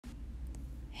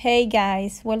Hey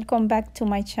guys, welcome back to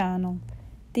my channel.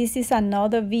 This is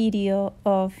another video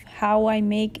of how I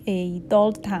make a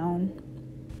doll town.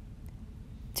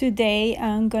 Today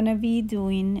I'm gonna be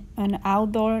doing an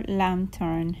outdoor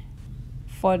lantern.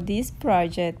 For this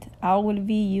project, I will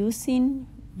be using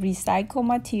recycled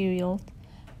materials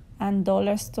and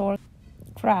dollar store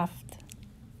craft.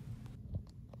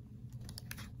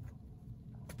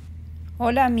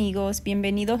 Hola amigos,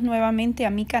 bienvenidos nuevamente a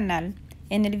mi canal.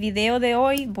 En el video de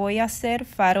hoy voy a hacer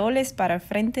faroles para el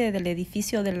frente del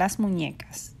edificio de las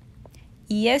muñecas.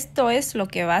 Y esto es lo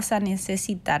que vas a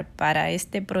necesitar para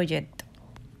este proyecto.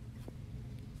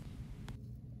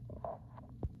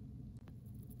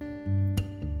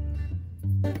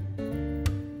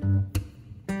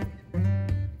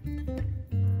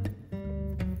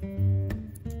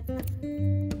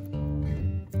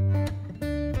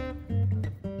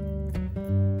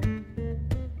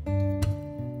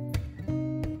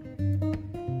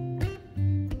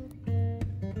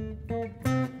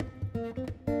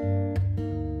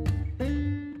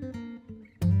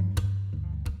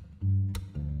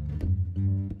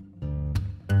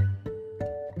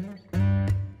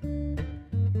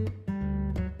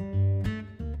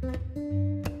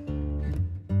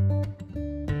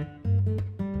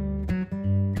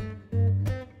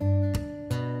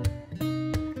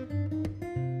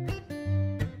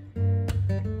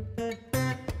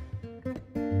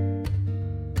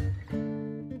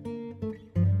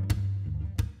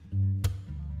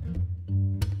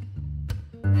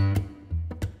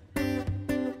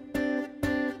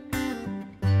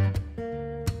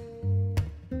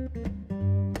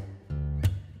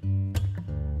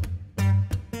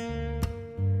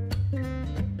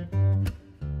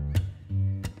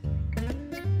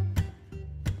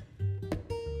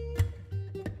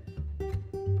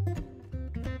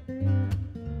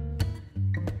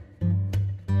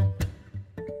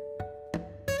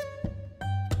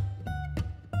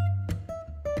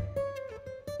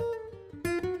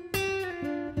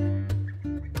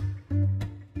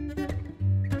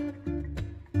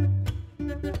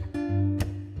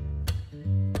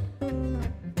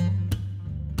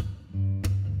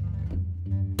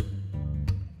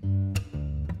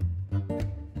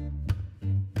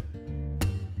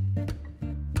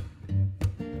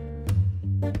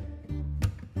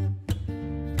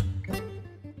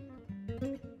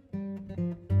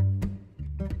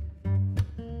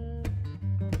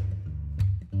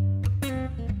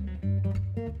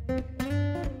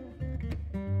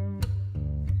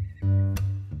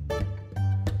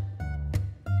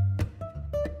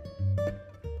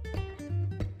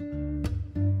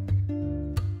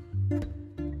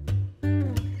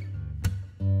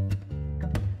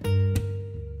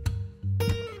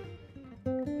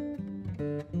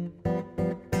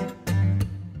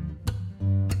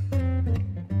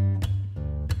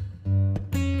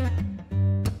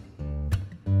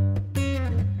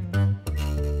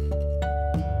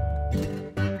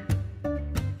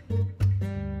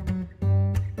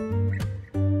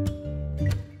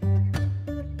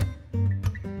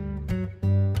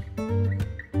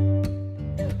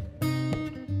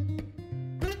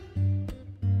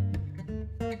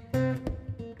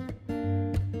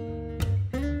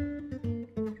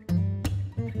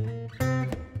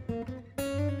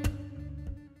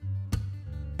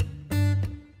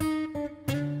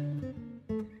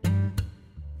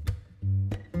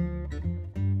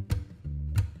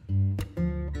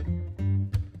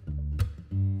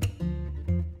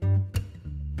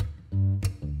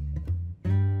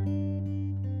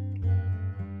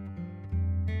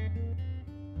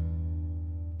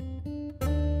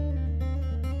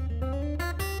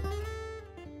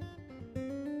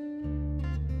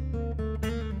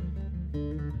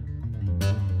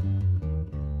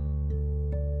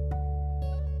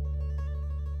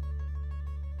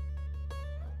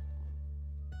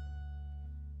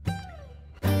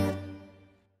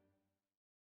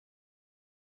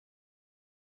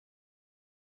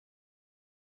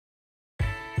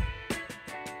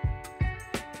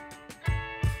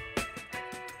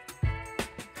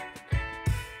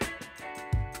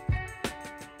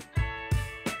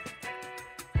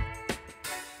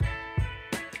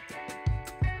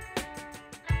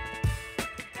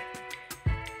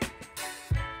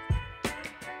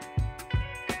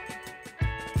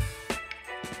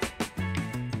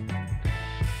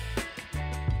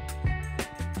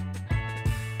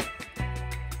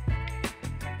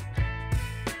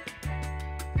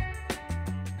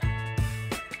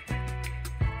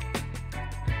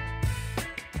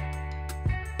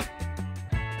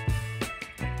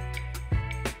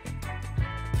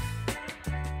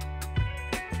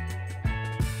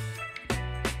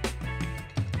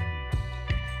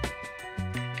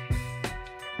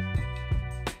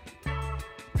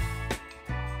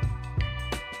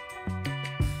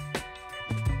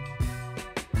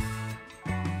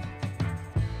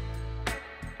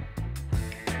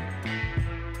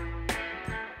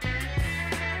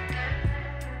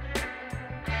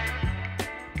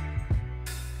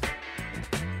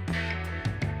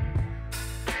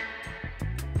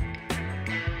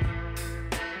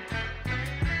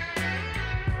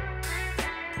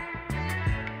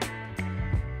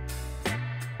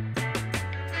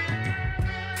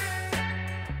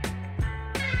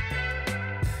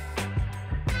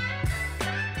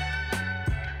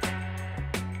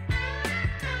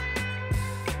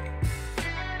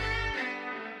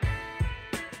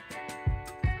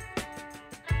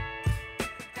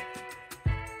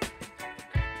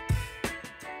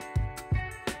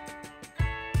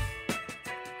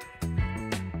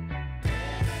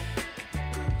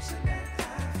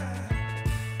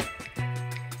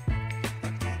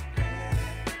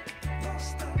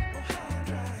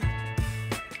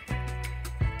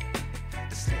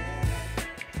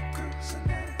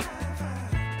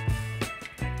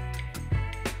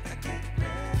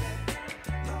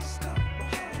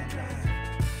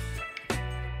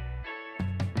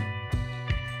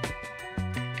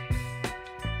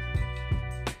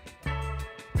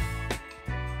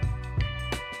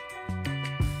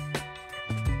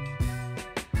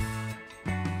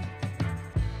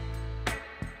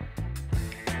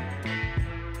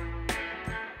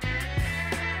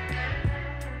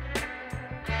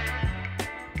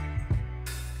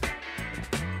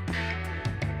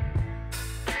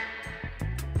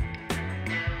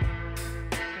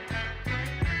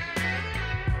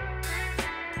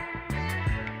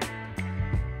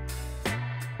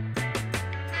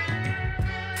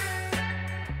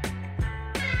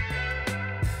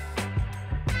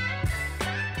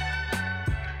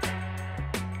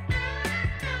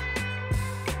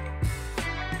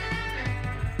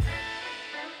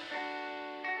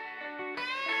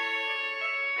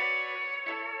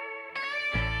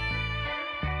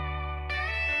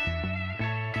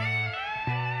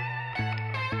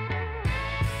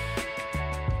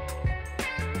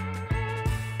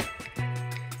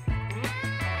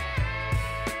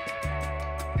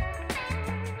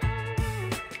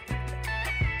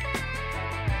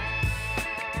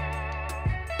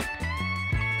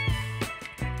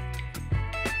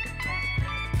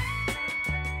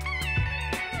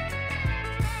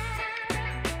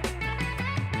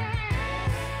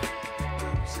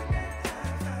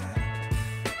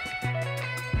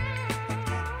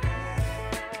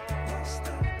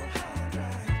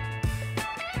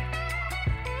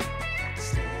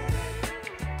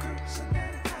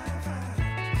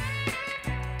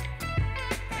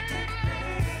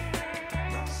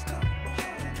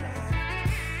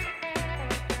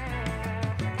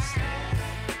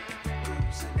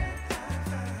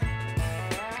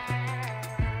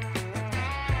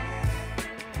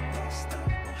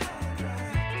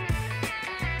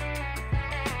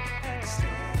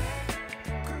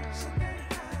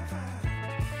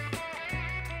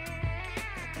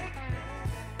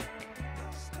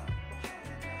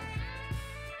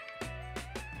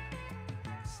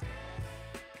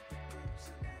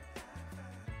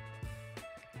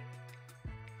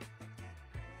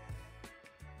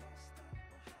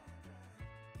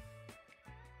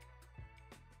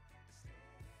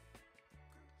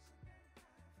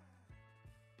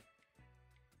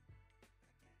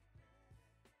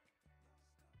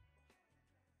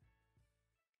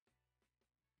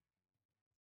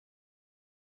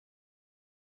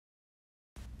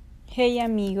 Hey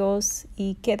amigos,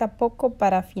 y queda poco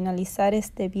para finalizar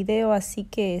este video, así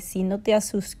que si no te has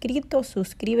suscrito,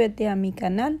 suscríbete a mi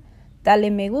canal,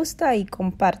 dale me gusta y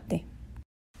comparte.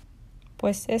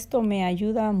 Pues esto me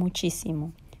ayuda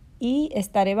muchísimo. Y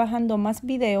estaré bajando más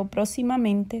videos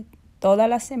próximamente, todas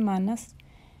las semanas,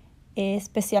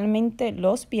 especialmente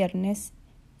los viernes.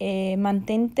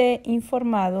 Mantente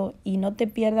informado y no te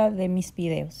pierdas de mis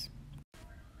videos.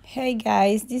 Hey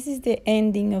guys, this is the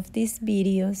ending of this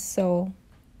video, so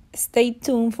stay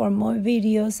tuned for more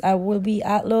videos. I will be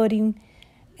uploading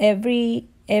every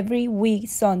week,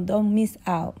 so don't miss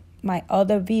out my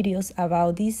other videos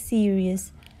about this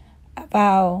series,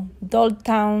 about Doll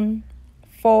Town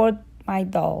for my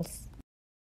dolls.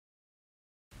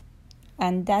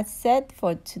 And that's it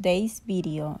for today's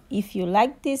video. If you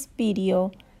like this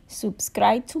video,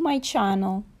 subscribe to my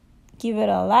channel, give it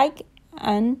a like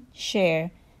and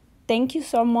share. Thank you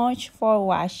so much for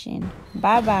watching.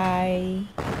 Bye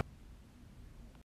bye.